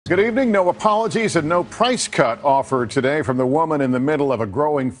Good evening. No apologies and no price cut offered today from the woman in the middle of a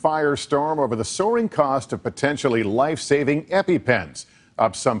growing firestorm over the soaring cost of potentially life-saving EpiPens,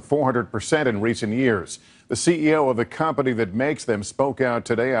 up some 400% in recent years. The CEO of the company that makes them spoke out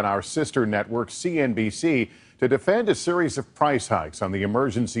today on our sister network, CNBC, to defend a series of price hikes on the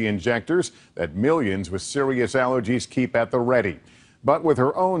emergency injectors that millions with serious allergies keep at the ready. But with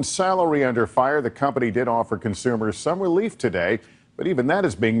her own salary under fire, the company did offer consumers some relief today. But even that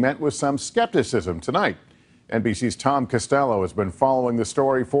is being met with some skepticism tonight. NBC's Tom Costello has been following the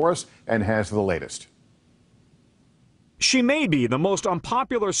story for us and has the latest. She may be the most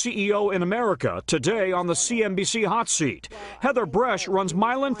unpopular CEO in America today on the CNBC hot seat. Heather Bresch runs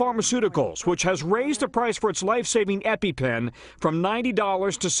Mylan Pharmaceuticals, which has raised the price for its life-saving EpiPen from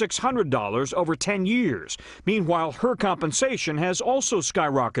 $90 to $600 over 10 years. Meanwhile, her compensation has also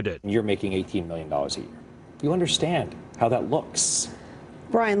skyrocketed. You're making $18 million a year. You understand how that looks.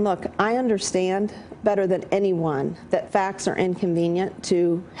 Brian, look, I understand better than anyone that facts are inconvenient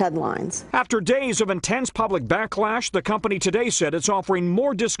to headlines. After days of intense public backlash, the company today said it's offering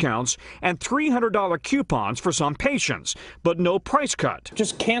more discounts and $300 coupons for some patients, but no price cut.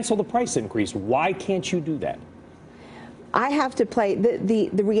 Just cancel the price increase. Why can't you do that? I have to play. The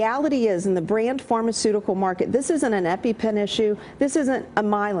reality is, in the brand pharmaceutical market, this isn't an EpiPen issue. This isn't a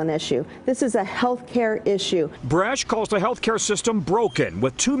Mylan issue. This is a healthcare issue. Bresch calls the healthcare system broken,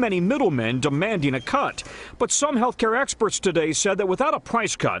 with too many middlemen demanding a cut. But some healthcare experts today said that without a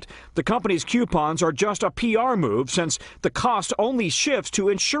price cut, the company's coupons are just a PR move, since the cost only shifts to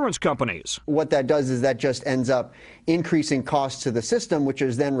insurance companies. What that does is that just ends up increasing costs to the system, which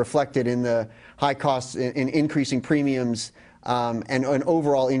is then reflected in the high costs in increasing premiums and an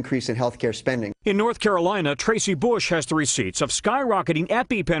overall increase in healthcare spending. In North Carolina, Tracy Bush has the receipts of skyrocketing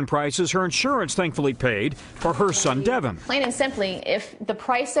EpiPen prices her insurance thankfully paid for her son Devin. Plain and simply, if the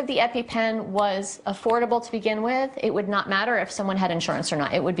price of the EpiPen was affordable to begin with, it would not matter if someone had insurance or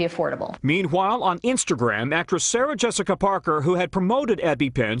not. It would be affordable. Meanwhile, on Instagram, actress Sarah Jessica Parker, who had promoted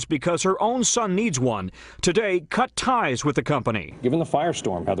EpiPens because her own son needs one, today cut ties with the company. Given the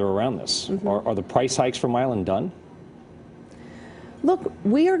firestorm, Heather, around this, are the price hikes for Mylan done? Look,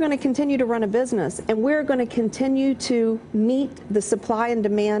 we are going to continue to run a business, and we're going to continue to meet the supply and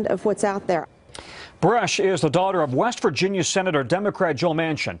demand of what's out there. Bresch is the daughter of West Virginia Senator Democrat Joe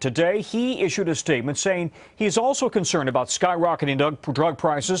Manchin. Today, he issued a statement saying he's also concerned about skyrocketing drug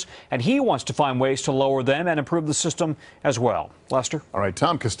prices, and he wants to find ways to lower them and improve the system as well. Lester? All right,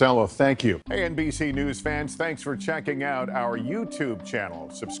 Tom Costello, thank you. Hey, NBC News fans, thanks for checking out our YouTube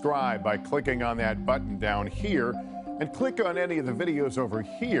channel. Subscribe by clicking on that button down here, and click on any of the videos over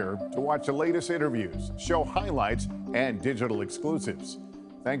here to watch the latest interviews, show highlights, and digital exclusives.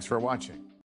 Thanks for watching.